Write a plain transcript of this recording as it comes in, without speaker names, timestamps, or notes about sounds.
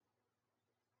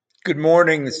Good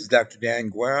morning. This is Dr.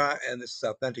 Dan Guerra, and this is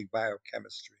Authentic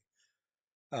Biochemistry.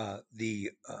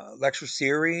 The lecture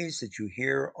series that you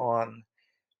hear on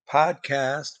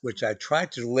podcast, which I try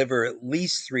to deliver at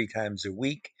least 3 times a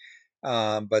week,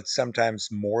 but sometimes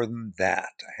more than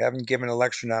that. I haven't given a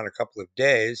lecture now in a couple of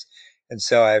days, and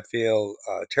so I feel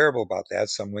terrible about that.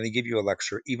 So I'm going to give you a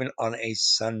lecture even on a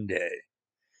Sunday.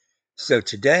 So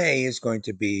today is going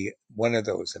to be one of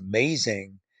those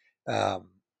amazing um,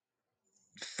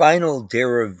 final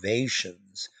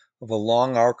derivations of a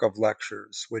long arc of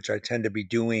lectures, which I tend to be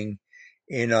doing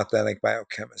in authentic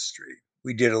biochemistry.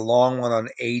 We did a long one on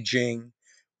aging.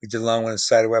 We did a long one on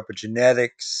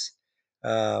cytoepigenetics.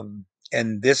 Um,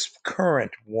 and this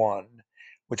current one,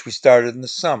 which we started in the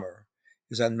summer,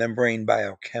 is on membrane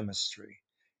biochemistry.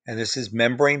 And this is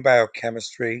membrane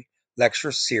biochemistry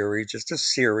lecture series, just a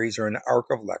series or an arc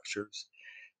of lectures,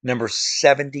 number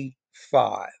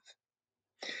 75.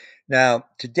 Now,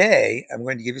 today I'm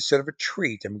going to give you sort of a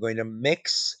treat. I'm going to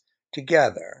mix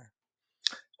together,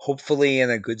 hopefully in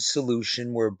a good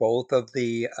solution where both of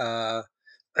the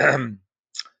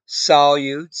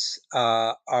solutes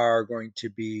are going to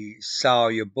be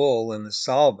soluble in the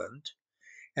solvent,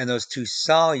 and those two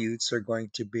solutes are going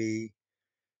to be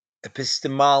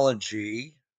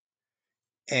epistemology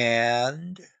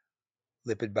and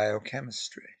lipid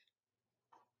biochemistry.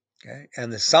 Okay,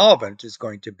 and the solvent is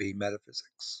going to be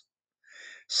metaphysics.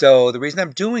 So the reason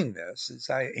I'm doing this is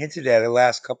I hinted at it the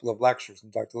last couple of lectures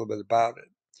and talked a little bit about it.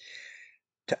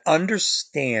 To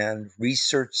understand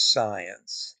research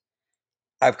science,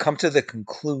 I've come to the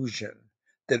conclusion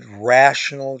that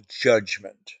rational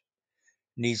judgment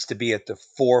needs to be at the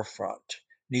forefront,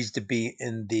 needs to be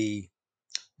in the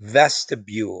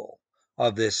vestibule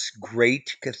of this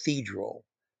great cathedral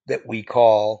that we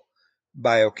call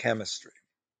biochemistry.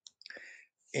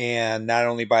 And not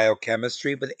only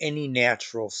biochemistry, but any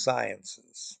natural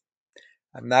sciences.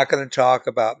 I'm not going to talk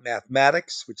about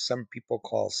mathematics, which some people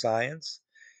call science,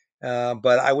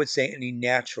 but I would say any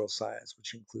natural science,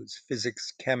 which includes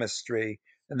physics, chemistry,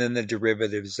 and then the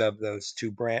derivatives of those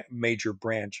two major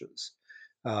branches,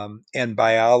 and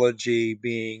biology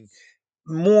being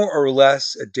more or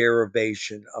less a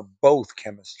derivation of both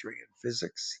chemistry and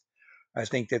physics. I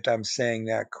think that I'm saying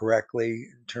that correctly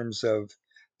in terms of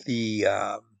the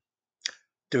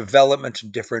development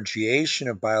and differentiation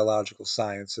of biological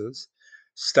sciences,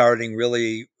 starting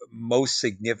really most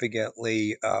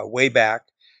significantly way back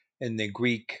in the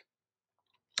Greek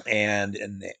and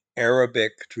in the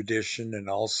Arabic tradition,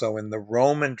 and also in the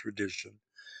Roman tradition,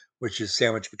 which is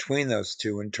sandwiched between those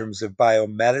two in terms of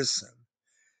biomedicine,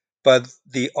 but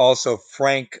the also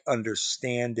frank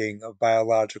understanding of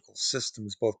biological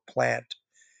systems, both plant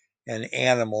and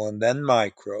animal, and then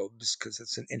microbes, because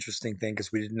it's an interesting thing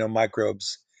because we didn't know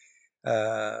microbes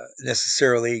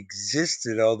necessarily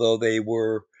existed, although they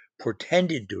were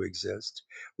pretended to exist.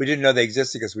 We didn't know they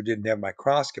existed because we didn't have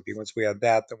microscopy. Once we had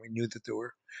that, then we knew that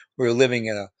we were living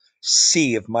in a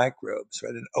sea of microbes,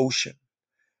 right? An ocean,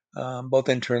 both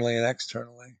internally and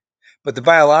externally. But the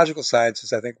biological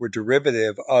sciences, I think, were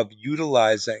derivative of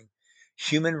utilizing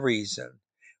human reason,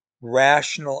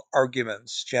 rational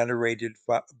arguments generated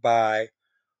by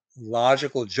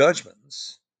logical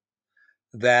judgments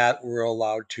that were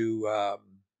allowed to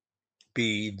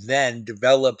be then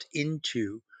developed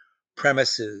into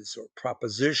premises or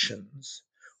propositions,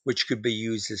 which could be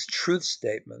used as truth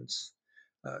statements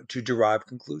to derive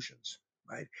conclusions,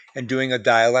 right? And doing a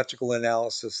dialectical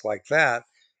analysis like that,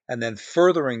 and then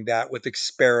furthering that with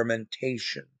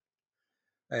experimentation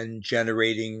and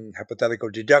generating hypothetical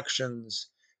deductions,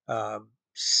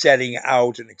 setting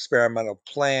out an experimental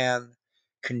plan,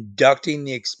 conducting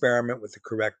the experiment with the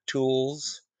correct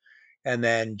tools, and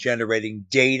then generating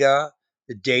data,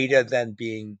 the data then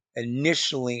being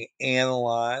initially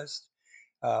analyzed,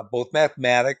 both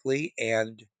mathematically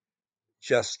and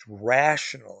just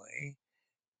rationally,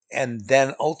 and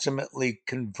then ultimately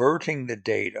converting the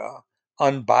data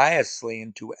unbiasedly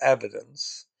into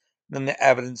evidence, then the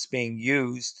evidence being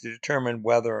used to determine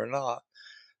whether or not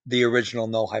the original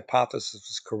null hypothesis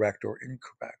was correct or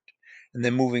incorrect. And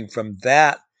then moving from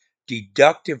that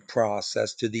deductive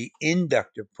process to the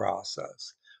inductive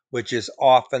process, which is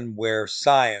often where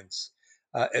science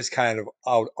is kind of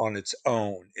out on its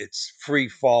own. It's free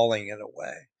falling in a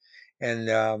way. And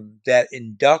that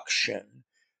induction,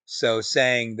 so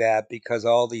saying that because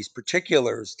all these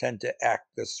particulars tend to act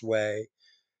this way,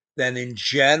 then in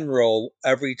general,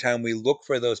 every time we look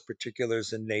for those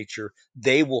particulars in nature,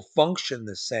 they will function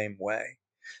the same way.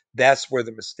 That's where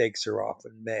the mistakes are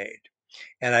often made.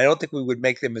 And I don't think we would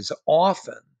make them as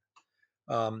often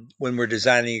when we're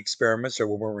designing experiments or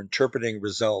when we're interpreting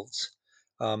results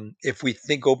If we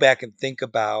go back and think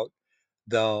about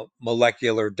the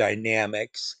molecular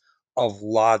dynamics of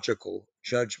logical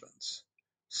judgments.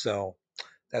 So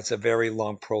that's a very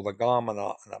long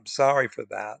prolegomena, and I'm sorry for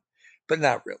that, but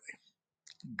not really,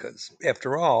 because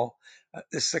after all,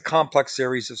 this is a complex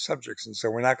series of subjects, and so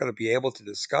we're not going to be able to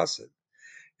discuss it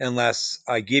unless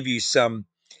I give you some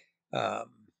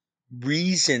um,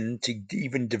 reason to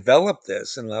even develop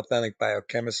this in an authentic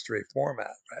biochemistry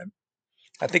format, right?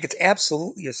 I think it's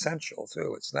absolutely essential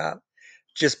too. It's not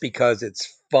just because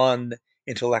it's fun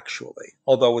intellectually,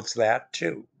 although it's that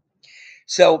too.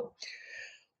 So,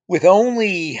 with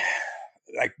only,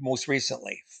 like most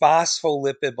recently,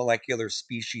 phospholipid molecular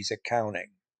species accounting,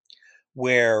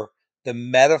 where the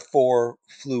metaphor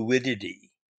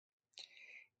fluidity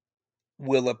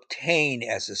will obtain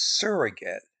as a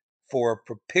surrogate for a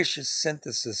propitious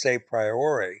synthesis a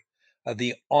priori of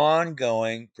the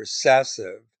ongoing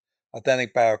processive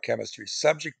authentic biochemistry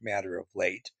subject matter of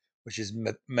late, which is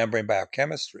membrane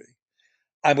biochemistry,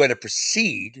 I'm going to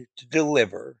proceed to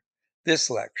deliver this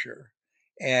lecture,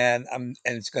 and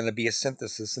it's going to be a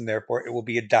synthesis, and therefore it will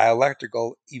be a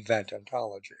dialectical event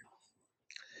ontology.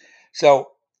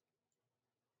 So,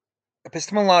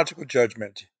 epistemological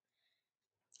judgment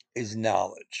is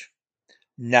knowledge.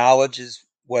 Knowledge is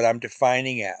what I'm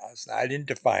defining as. I didn't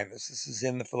define this. This is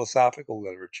in the philosophical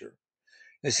literature.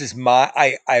 This is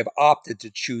I've opted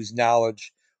to choose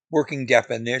knowledge working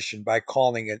definition by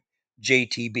calling it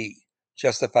JTB,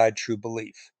 justified true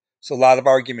belief. So a lot of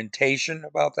argumentation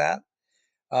about that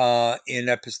in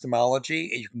epistemology.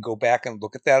 You can go back and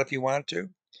look at that if you want to.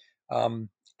 Um,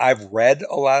 I've read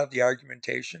a lot of the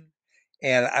argumentation,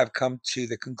 and I've come to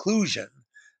the conclusion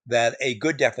that a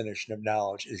good definition of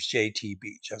knowledge is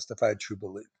JTB, justified true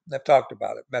belief. And I've talked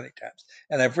about it many times,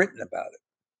 and I've written about it.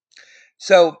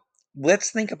 So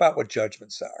let's think about what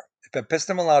judgments are. If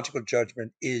epistemological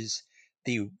judgment is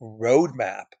the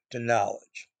roadmap to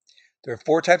knowledge, there are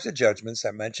four types of judgments.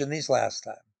 I mentioned these last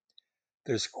time.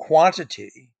 There's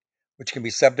quantity, which can be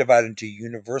subdivided into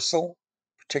universal,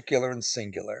 particular, and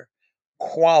singular.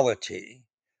 Quality,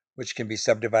 which can be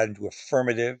subdivided into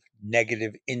affirmative,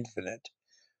 negative, infinite.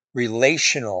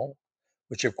 Relational,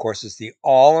 which of course is the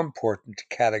all important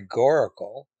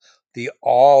categorical, the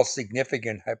all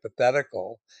significant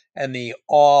hypothetical, and the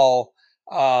all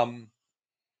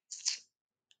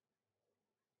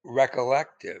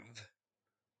recollective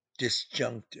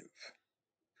disjunctive.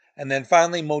 And then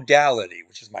finally, modality,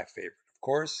 which is my favorite, of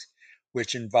course,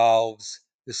 which involves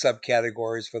the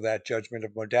subcategories for that judgment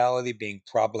of modality being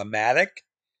problematic,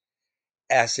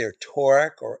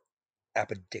 assertoric, or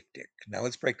apodictic. Now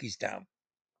let's break these down.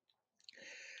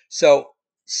 So,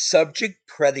 subject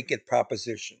predicate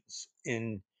propositions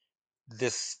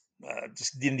this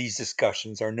in these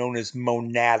discussions are known as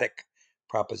monadic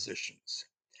propositions.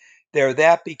 They're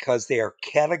that because they are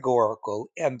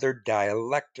categorical and they're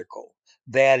dialectical.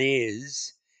 That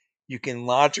is, you can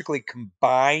logically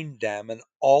combine them and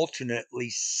alternately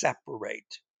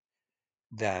separate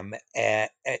them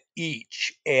at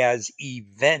each as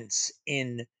events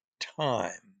in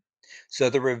time. So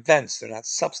they're events, they're not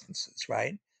substances,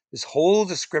 right? This whole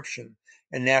description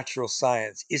in natural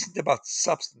science isn't about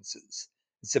substances,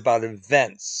 it's about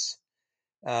events,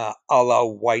 a la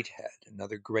Whitehead,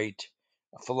 another great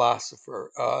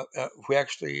philosopher who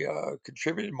actually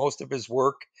contributed most of his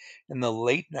work in the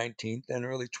late 19th and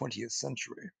early 20th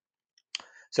century.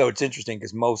 So it's interesting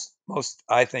because most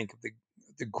I think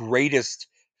the greatest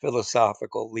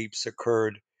philosophical leaps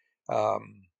occurred,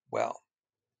 well,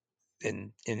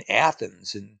 in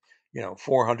Athens in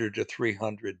 400 to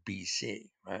 300 BC,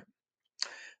 right?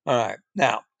 All right,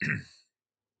 now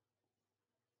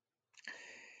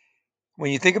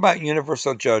when you think about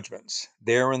universal judgments,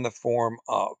 they're in the form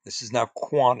of, this is now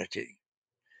quantity.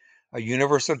 A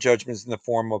universal judgment is in the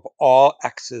form of all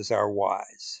x's are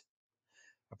y's.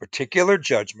 A particular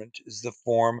judgment is the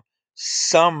form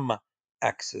some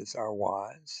x's are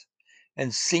y's.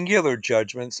 And singular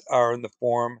judgments are in the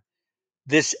form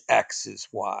this x is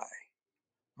y,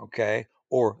 okay?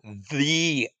 Or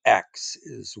the x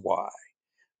is y,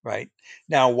 right?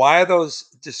 Now, why are those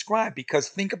described? Because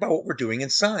think about what we're doing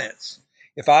in science.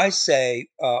 If I say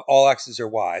all x's are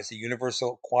y's, a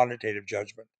universal quantitative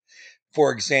judgment,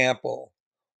 for example,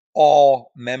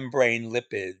 all membrane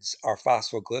lipids are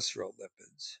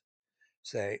phosphoglycerol-lipids,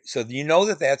 say, so you know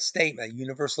that statement,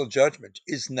 universal judgment,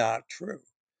 is not true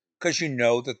because you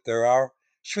know that there are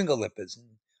sphingolipids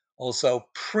and also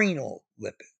prenal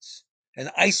lipids and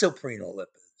isoprenyl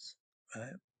lipids,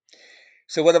 right?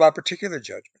 So what about particular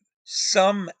judgment?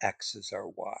 Some x's are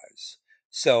y's.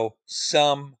 So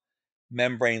some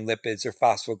membrane lipids or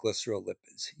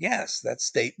phosphoglycerolipids. Yes, that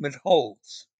statement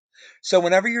holds. So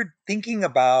whenever you're thinking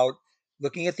about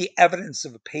looking at the evidence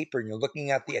of a paper and you're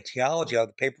looking at the etiology, how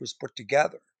the paper was put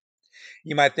together,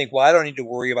 you might think, well, I don't need to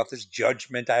worry about this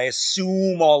judgment. I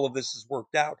assume all of this is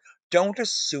worked out. Don't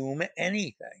assume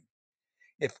anything.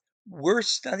 If we're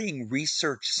studying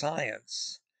research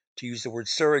science, to use the word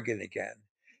surrogate again,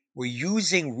 we're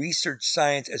using research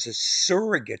science as a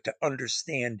surrogate to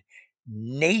understand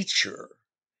nature,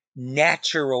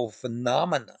 natural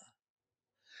phenomena,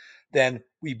 then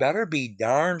we better be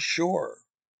darn sure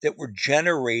that we're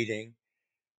generating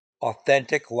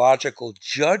authentic logical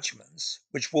judgments,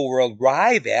 which will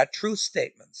arrive at truth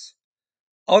statements.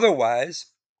 Otherwise,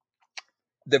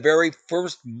 the very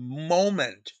first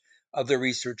moment of the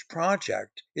research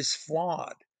project is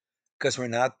flawed because we're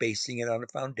not basing it on a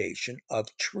foundation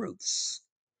of truths.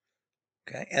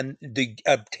 Okay, and the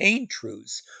obtain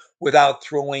truths without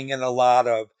throwing in a lot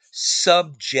of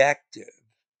subjective,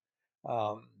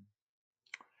 um,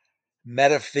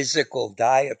 metaphysical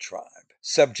diatribe.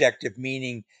 Subjective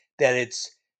meaning that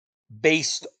it's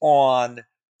based on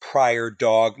prior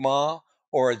dogma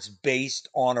or it's based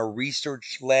on a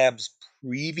research lab's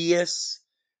previous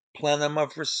plenum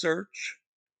of research.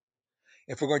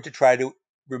 If we're going to try to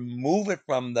remove it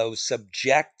from those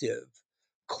subjective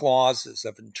clauses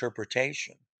of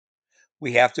interpretation,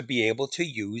 we have to be able to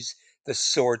use the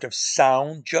sort of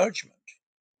sound judgment,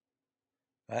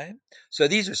 right? So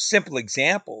these are simple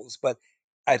examples, but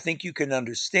I think you can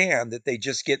understand that they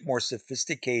just get more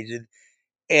sophisticated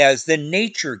as the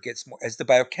nature gets more, as the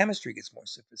biochemistry gets more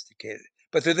sophisticated.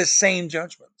 But they're the same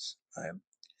judgments, right?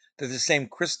 They're the same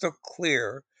crystal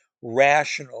clear,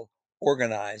 rational,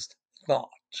 organized thought.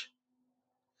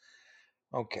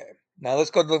 Okay, now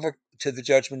let's go to the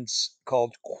judgments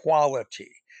called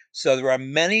quality. So there are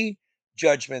many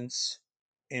judgments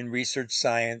in research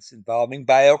science involving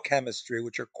biochemistry,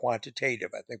 which are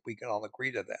quantitative. I think we can all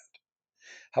agree to that.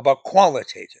 How about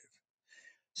qualitative?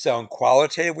 So in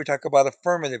qualitative, we talk about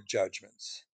affirmative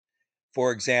judgments.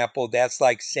 For example, that's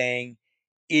like saying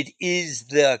it is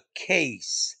the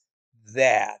case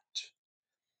that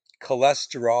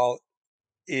cholesterol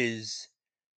is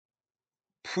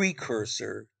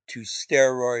precursor to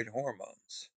steroid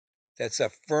hormones. That's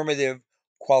affirmative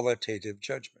qualitative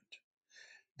judgment.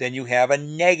 Then you have a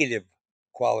negative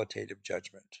qualitative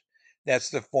judgment. That's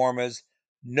the form as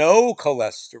no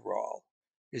cholesterol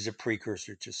is a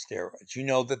precursor to steroids. You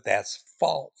know that that's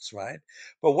false, right?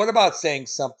 But what about saying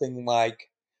something like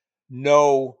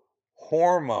no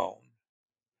hormone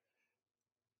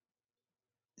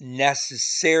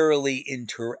necessarily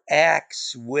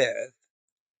interacts with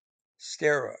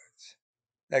steroids?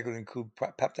 That could include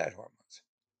peptide hormones.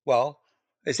 Well,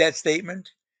 is that statement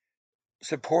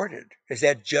supported? Is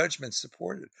that judgment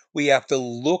supported? We have to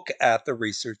look at the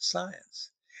research science.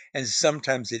 And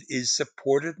sometimes it is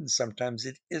supported and sometimes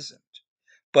it isn't.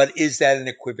 But is that an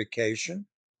equivocation?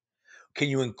 Can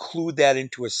you include that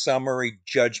into a summary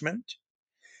judgment?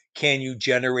 Can you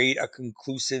generate a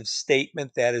conclusive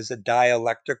statement that is a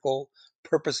dialectical,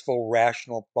 purposeful,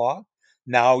 rational thought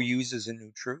now used as a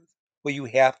new truth? Well, you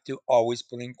have to always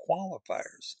put in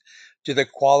qualifiers. Do the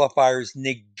qualifiers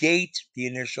negate the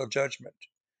initial judgment?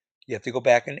 You have to go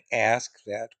back and ask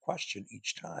that question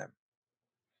each time.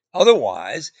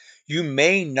 Otherwise, you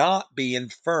may not be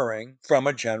inferring from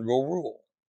a general rule.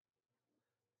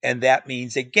 And that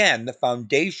means, again, the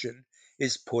foundation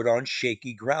is put on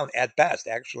shaky ground at best.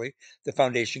 Actually, the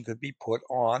foundation could be put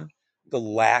on the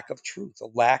lack of truth, the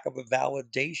lack of a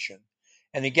validation.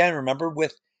 And again, remember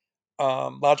with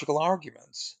logical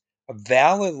arguments, a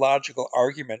valid logical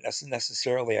argument doesn't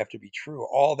necessarily have to be true.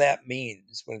 All that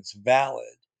means when it's valid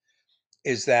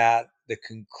is that the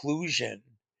conclusion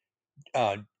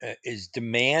is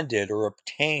demanded or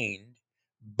obtained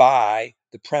by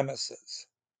the premises.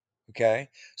 Okay,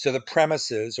 so the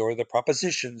premises or the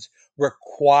propositions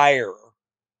require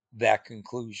that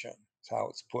conclusion. That's how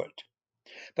it's put.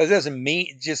 But it doesn't mean,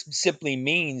 it just simply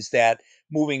means that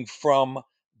moving from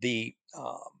the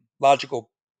logical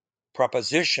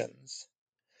propositions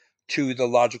to the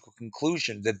logical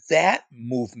conclusion, that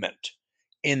movement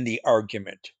in the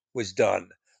argument was done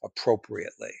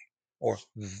appropriately or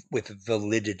with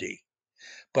validity.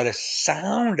 But a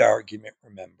sound argument,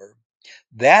 remember,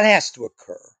 that has to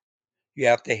occur. You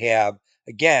have to have,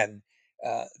 again,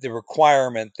 the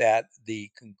requirement that the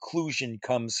conclusion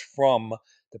comes from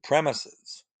the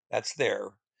premises. That's there.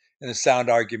 And the sound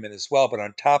argument as well. But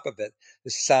on top of it,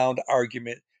 the sound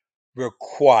argument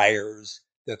requires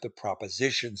that the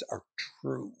propositions are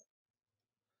true.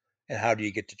 And how do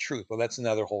you get to truth? Well, that's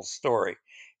another whole story.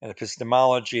 and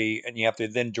epistemology, and you have to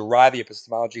then derive the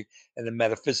epistemology and the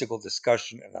metaphysical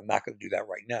discussion. And I'm not going to do that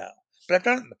right now, but I've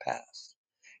done it in the past.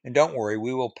 And don't worry,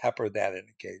 we will pepper that in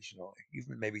occasionally,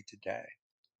 even maybe today.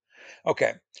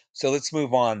 Okay, so let's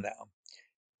move on now.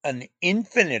 An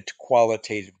infinite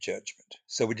qualitative judgment.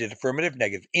 So we did affirmative,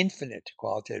 negative. Infinite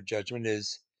qualitative judgment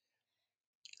is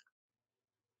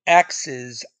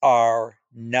X's are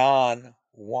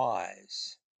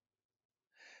non-Y's.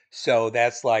 So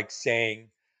that's like saying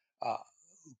uh,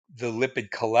 the lipid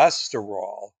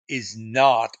cholesterol is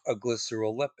not a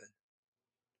glycerolipid,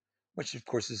 which of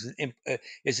course is a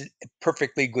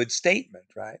perfectly good statement,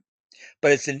 right?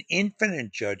 But it's an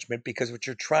infinite judgment because what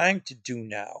you're trying to do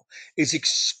now is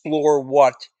explore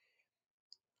what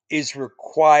is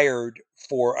required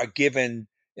for a given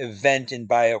event in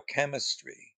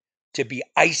biochemistry to be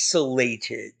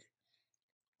isolated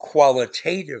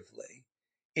qualitatively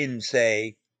in,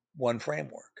 say, one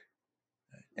framework.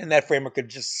 And that framework could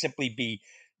just simply be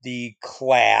the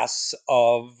class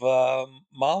of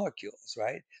molecules,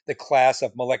 right? The class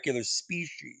of molecular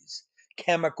species,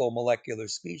 chemical molecular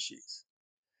species,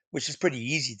 which is pretty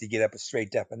easy to get up a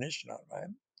straight definition on, right?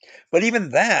 But even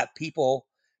that, people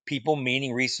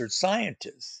meaning research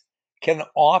scientists, can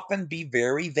often be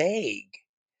very vague.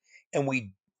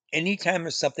 And anytime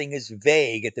something is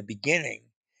vague at the beginning,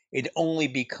 it only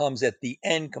becomes at the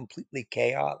end completely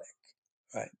chaotic,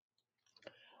 right?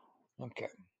 Okay.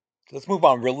 So let's move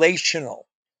on. Relational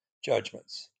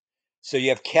judgments. So you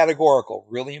have categorical,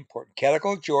 really important.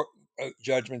 Categorical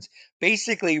judgments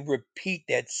basically repeat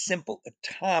that simple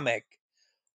atomic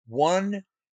one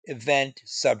event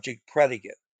subject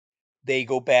predicate. They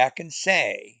go back and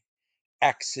say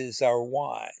X's are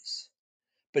Y's.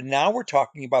 But now we're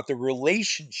talking about the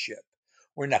relationship.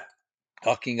 We're not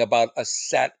talking about a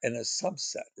set and a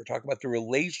subset. We're talking about the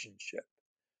relationship,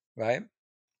 right?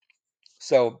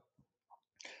 So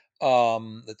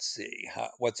let's see,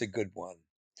 what's a good one?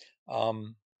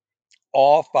 Um,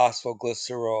 all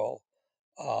phosphoglycerol,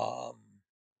 um,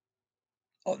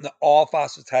 all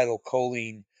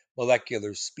phosphatidylcholine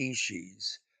molecular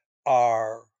species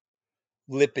are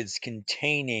lipids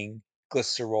containing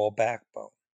glycerol backbone.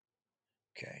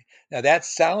 Okay, now that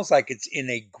sounds like it's in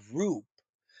a group,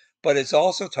 but it's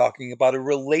also talking about a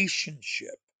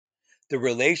relationship. The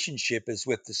relationship is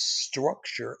with the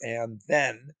structure and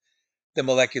then the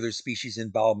molecular species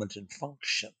involvement and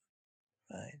function,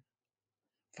 right?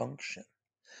 Function.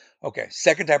 Okay,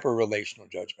 second type of relational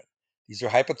judgment. These are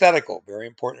hypothetical, very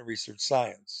important in research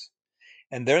science.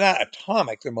 And they're not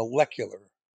atomic, they're molecular,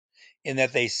 in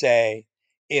that they say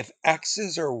if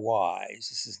X's or Y's,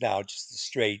 this is now just the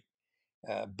straight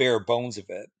bare bones of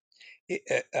it,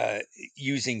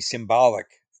 using symbolic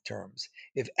terms,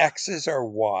 if X's are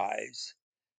Y's,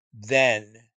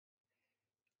 then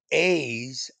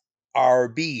A's are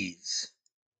B's.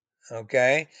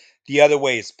 Okay. The other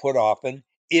way is put often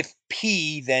if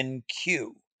P, then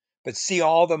Q. But see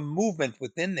all the movement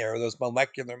within there, those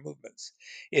molecular movements.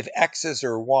 If X's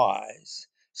are Y's,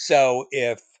 so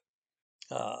if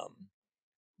um,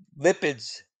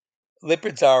 lipids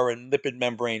lipids are in lipid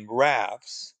membrane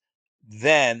rafts,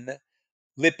 then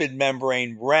lipid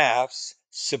membrane rafts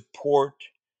support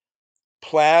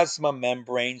plasma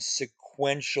membrane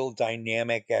sequential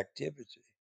dynamic activity.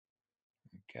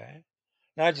 Okay.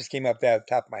 Now I just came up that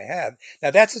top of my head.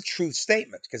 Now that's a truth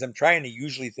statement because I'm trying to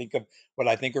usually think of what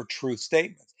I think are truth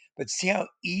statements. But see how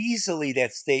easily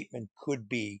that statement could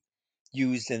be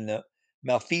used in the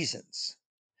malfeasance.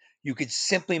 You could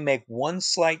simply make one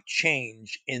slight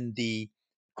change in the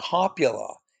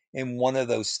copula in one of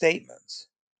those statements,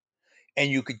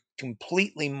 and you could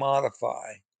completely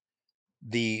modify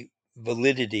the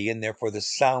validity and therefore the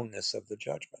soundness of the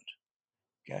judgment.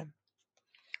 Okay.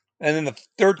 And then the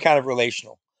third kind of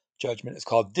relational judgment is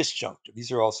called disjunctive.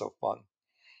 These are also fun.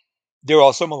 They're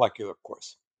also molecular, of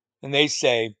course. And they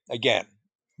say, again,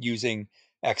 using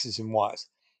X's and Y's.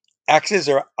 X's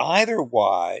are either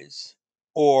Y's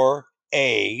or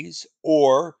A's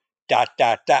or dot,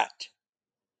 dot, dot.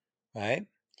 Right?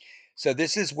 So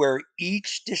this is where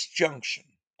each disjunction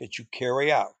that you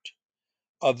carry out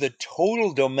of the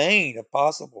total domain of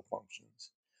possible functions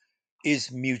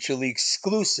is mutually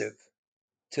exclusive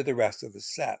to the rest of the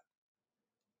set.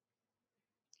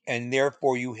 And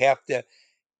therefore, you have to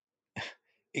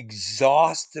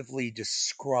exhaustively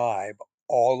describe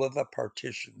all of the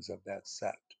partitions of that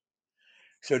set.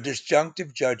 So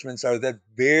disjunctive judgments are the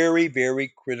very,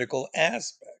 very critical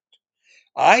aspect,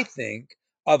 I think,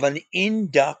 of an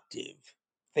inductive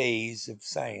phase of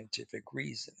scientific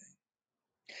reasoning.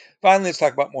 Finally, let's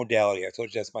talk about modality. I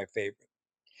told you that's my favorite.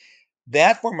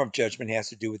 That form of judgment has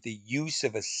to do with the use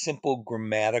of a simple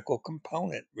grammatical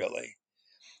component, really.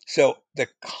 So the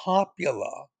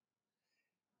copula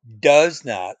does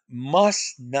not,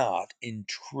 must not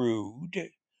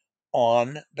intrude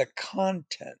on the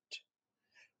content.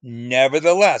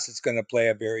 Nevertheless, it's going to play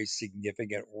a very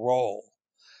significant role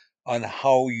on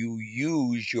how you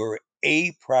use your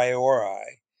a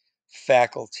priori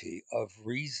faculty of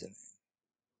reasoning.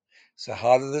 So,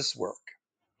 how does this work?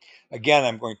 Again,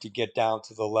 I'm going to get down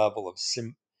to the level of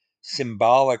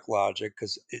symbolic logic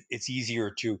because it's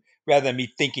easier to, rather than me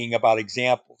thinking about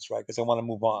examples, right? Because I want to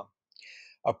move on.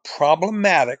 A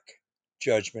problematic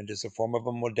judgment is a form of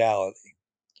a modality.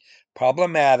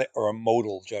 Problematic or a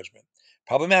modal judgment.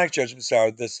 Problematic judgments are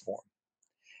this form.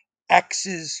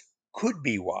 X's could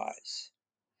be Y's.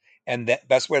 And the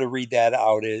best way to read that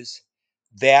out is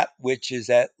that which is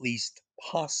at least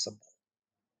possible.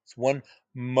 It's one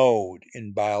mode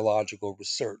in biological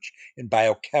research, in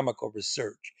biochemical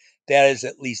research. That is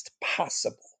at least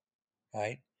possible,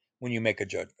 right? When you make a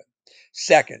judgment.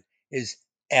 Second is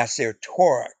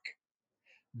assertoric.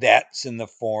 That's in the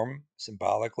form,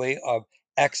 symbolically, of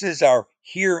X's are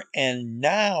here and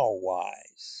now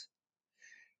Y's.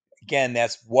 Again,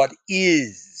 that's what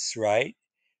is, right?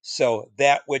 So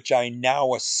that which I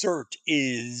now assert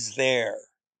is there.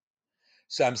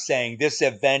 So I'm saying this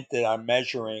event that I'm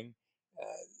measuring,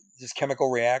 uh, this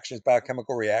chemical reaction, this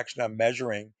biochemical reaction I'm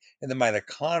measuring in the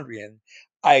mitochondrion,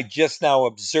 I just now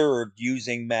observed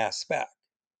using mass spec.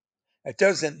 It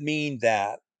doesn't mean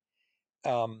that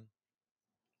um,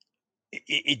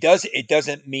 it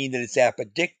doesn't mean that it's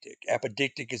apodictic.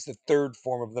 Apodictic is the third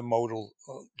form of the modal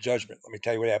judgment. Let me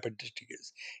tell you what apodictic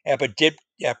is.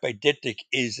 Apodictic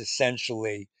is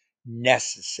essentially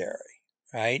necessary,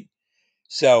 right?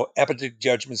 So apodictic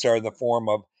judgments are in the form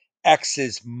of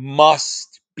X's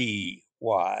must be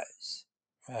Y's,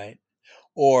 right?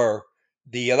 Or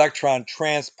the electron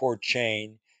transport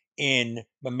chain in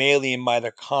mammalian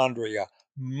mitochondria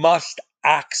must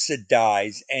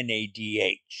oxidize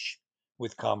NADH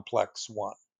with complex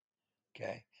 1.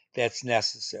 Okay, that's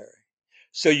necessary.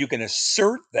 So you can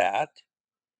assert that,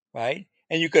 right?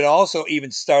 And you could also even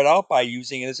start out by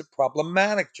using it as a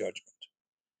problematic judgment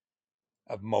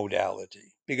of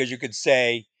modality because you could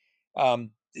say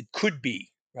it could be,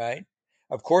 right?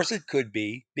 Of course, it could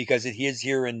be because it is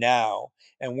here and now,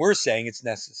 and we're saying it's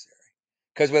necessary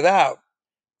because without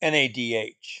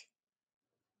NADH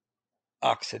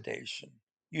oxidation,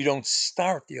 you don't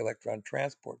start the electron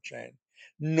transport chain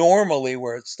normally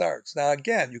where it starts. Now,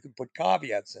 again, you can put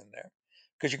caveats in there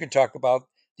because you can talk about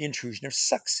the intrusion of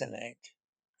succinate,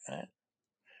 right,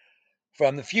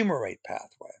 from the fumarate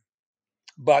pathway.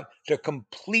 But to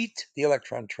complete the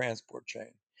electron transport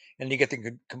chain and to get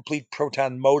the complete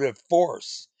proton motive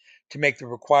force to make the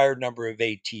required number of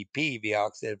ATP via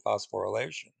oxidative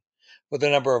phosphorylation with the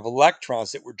number of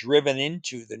electrons that were driven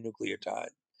into the nucleotide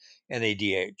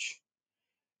NADH,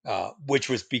 which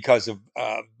was because of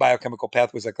biochemical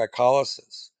pathways like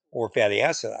glycolysis or fatty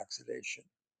acid oxidation.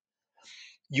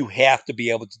 You have to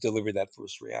be able to deliver that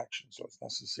first reaction, so it's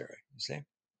necessary. You see?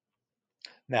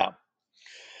 Now,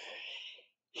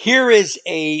 here is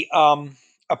a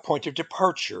point of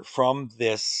departure from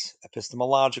this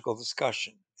epistemological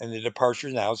discussion, and the departure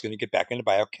now is going to get back into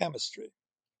biochemistry.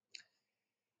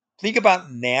 Think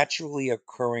about naturally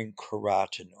occurring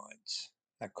carotenoids.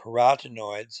 Now,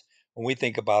 carotenoids, when we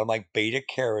think about them, like beta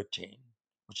carotene,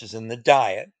 which is in the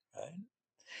diet, right?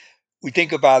 We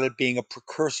think about it being a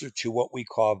precursor to what we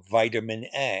call vitamin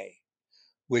A,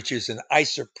 which is an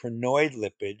isoprenoid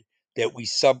lipid that we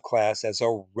subclass as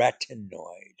a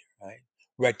retinoid, right?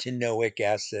 Retinoic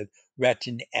acid,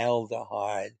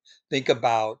 retinaldehyde. Think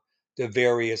about the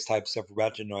various types of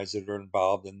retinoids that are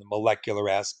involved in the molecular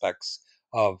aspects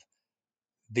of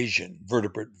vision,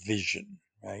 vertebrate vision,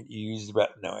 right? You use the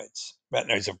retinoids.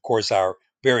 Retinoids, of course, are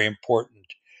very important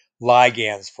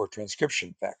ligands for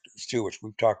transcription factors, too, which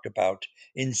we've talked about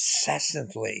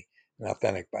incessantly in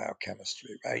authentic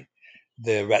biochemistry, right?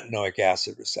 The retinoic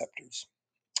acid receptors.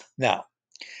 Now,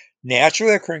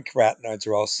 naturally occurring carotenoids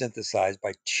are all synthesized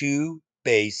by two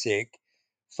basic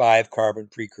 5-carbon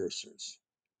precursors.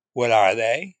 What are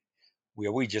they?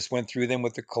 Well, we just went through them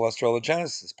with the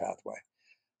cholesterologenesis pathway.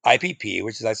 IPP,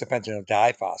 which is isopentenyl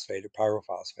diphosphate or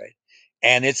pyrophosphate,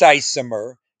 and its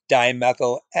isomer,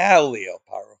 dimethyl allyl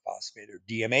pyrophosphate or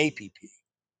DMAPP.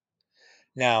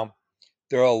 Now,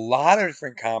 there are a lot of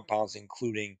different compounds,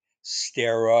 including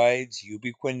steroids,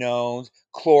 ubiquinones,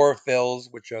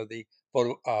 chlorophylls, which are the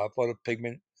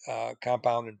photopigment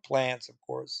compound in plants, of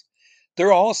course.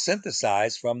 They're all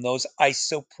synthesized from those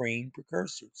isoprene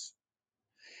precursors.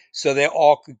 So they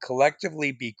all could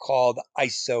collectively be called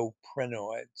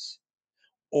isoprenoids,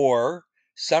 or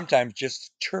sometimes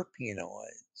just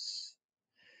terpenoids.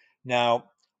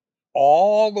 Now,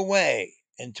 all the way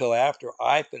until after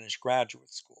I finished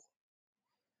graduate school,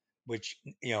 which,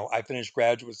 I finished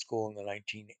graduate school in the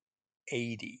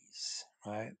 1980s,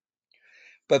 right?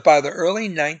 But by the early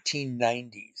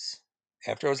 1990s,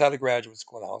 after I was out of graduate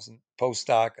school and I was in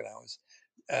postdoc and I was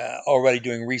already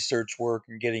doing research work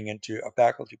and getting into a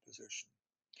faculty position,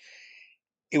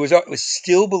 it was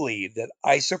still believed that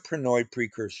isoprenoid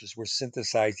precursors were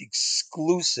synthesized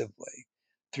exclusively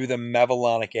through the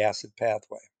mevalonic acid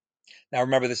pathway. Now,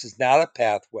 remember, this is not a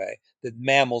pathway that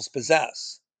mammals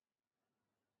possess,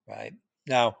 right?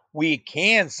 Now, we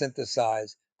can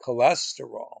synthesize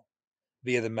cholesterol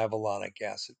via the mevalonic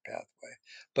acid pathway,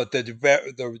 but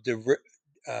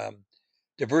um,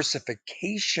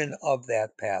 diversification of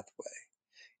that pathway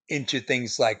into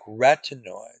things like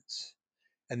retinoids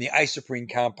and the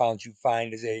isoprene compounds you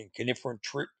find is in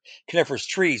coniferous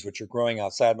trees, which are growing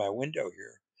outside my window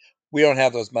here. We don't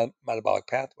have those metabolic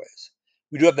pathways.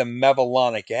 We do have the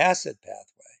mevalonic acid pathway.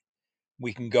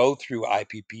 We can go through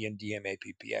IPP and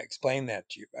DMAPP. I explained that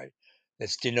to you, right?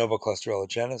 That's de novo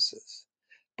cholesterologenesis.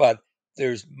 But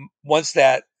once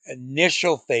that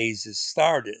initial phase is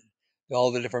started,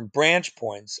 all the different branch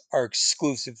points are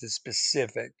exclusive to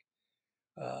specific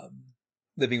um,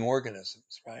 living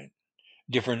organisms, right?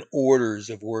 Different orders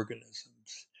of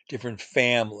organisms, different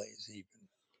families, even.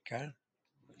 Okay.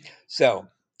 So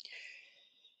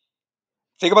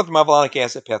think about the mevalonic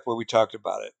acid pathway. We talked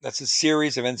about it. That's a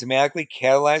series of enzymatically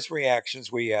catalyzed reactions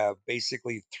where you have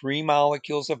basically three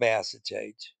molecules of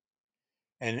acetate,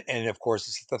 and of course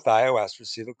it's the thioester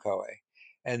acetyl-CoA,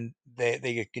 and they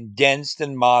get condensed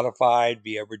and modified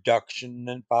via reduction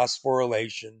and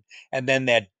phosphorylation, and then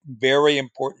that very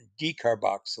important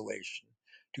decarboxylation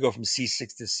to go from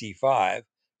C6 to C5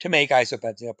 to make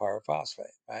isopentenyl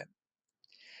pyrophosphate, right?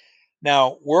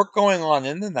 Now, work going on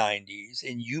in the 90s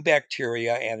in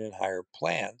eubacteria and in higher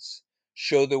plants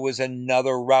showed there was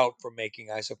another route for making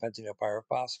isopentenyl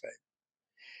pyrophosphate.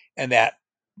 And that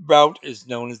route is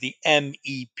known as the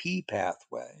MEP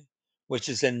pathway, which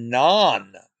is a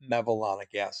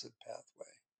non-mevalonic acid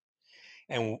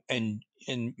pathway. And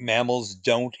mammals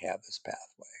don't have this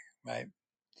pathway, right?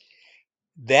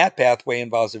 That pathway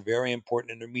involves a very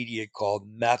important intermediate called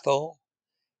methyl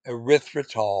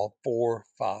erythritol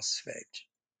 4-phosphate,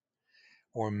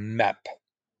 or MEP.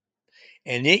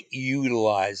 And it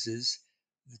utilizes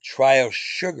the triose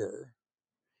sugar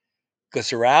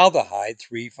glyceraldehyde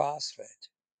 3-phosphate.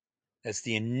 That's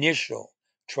the initial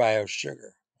triose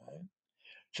sugar. Right?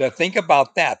 So think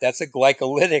about that. That's a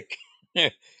glycolytic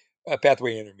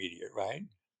pathway intermediate, right?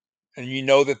 And you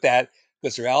know that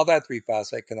glyceraldehyde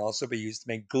 3-phosphate can also be used to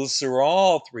make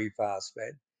glycerol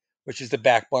 3-phosphate, which is the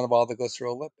backbone of all the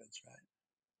glycerol lipids, right?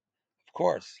 Of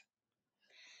course.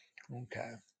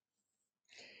 Okay.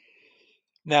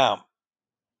 Now,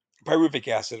 pyruvic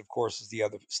acid, of course, is the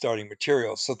other starting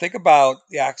material. So think about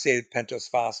the oxidative pentose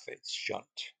phosphates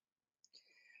shunt.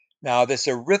 Now, this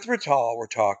erythritol we're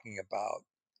talking about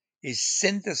is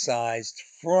synthesized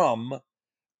from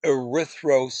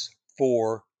erythrose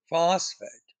 4-phosphate.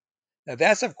 Now,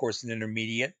 that's, of course, an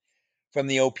intermediate from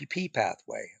the OPP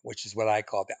pathway, which is what I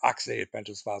call the oxidative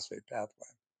pentose phosphate pathway.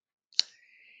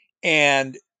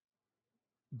 And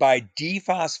by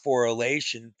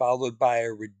dephosphorylation, followed by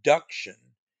a reduction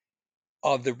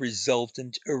of the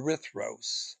resultant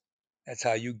erythrose. That's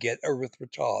how you get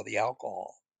erythritol, the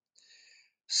alcohol.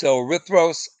 So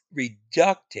erythrose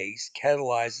reductase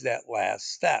catalyzes that last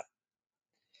step.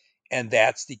 And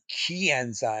that's the key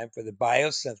enzyme for the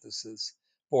biosynthesis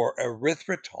for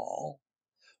erythritol,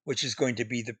 which is going to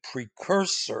be the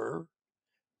precursor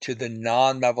to the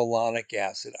non-mevalonic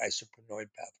acid isoprenoid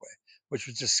pathway, which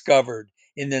was discovered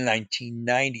in the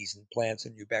 1990s in plants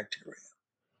and eubacteria.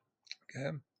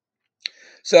 Okay.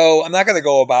 So I'm not going to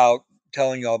go about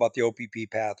telling you all about the OPP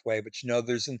pathway, but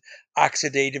there's an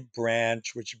oxidative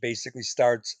branch which basically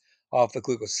starts off the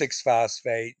glucose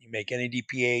 6-phosphate. You make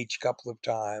NADPH a couple of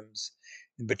times.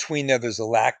 In between there's a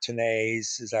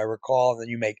lactonase, as I recall, and then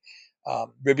you make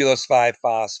ribulose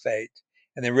 5-phosphate,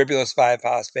 and then ribulose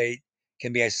 5-phosphate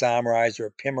can be isomerized or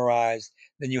epimerized.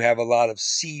 Then you have a lot of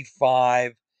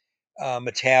C5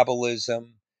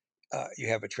 metabolism. You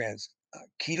have a trans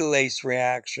ketolase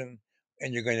reaction,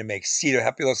 and you're going to make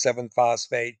cetohepulose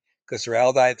 7-phosphate,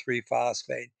 glyceraldehyde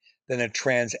 3-phosphate, then a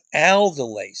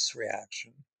transaldolase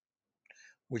reaction,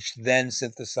 which then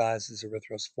synthesizes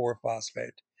erythrose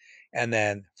 4-phosphate, and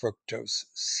then fructose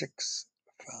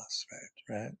 6-phosphate,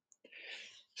 right?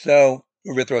 So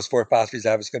erythrose 4-phosphate is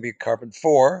going to be carbon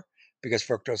 4 because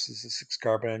fructose is a 6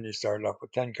 carbon, and you started off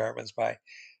with 10 carbons by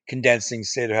condensing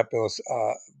steatoheptose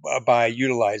by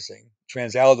utilizing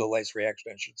transaldolase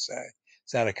reaction, I should say.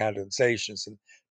 It's not a condensation. It's an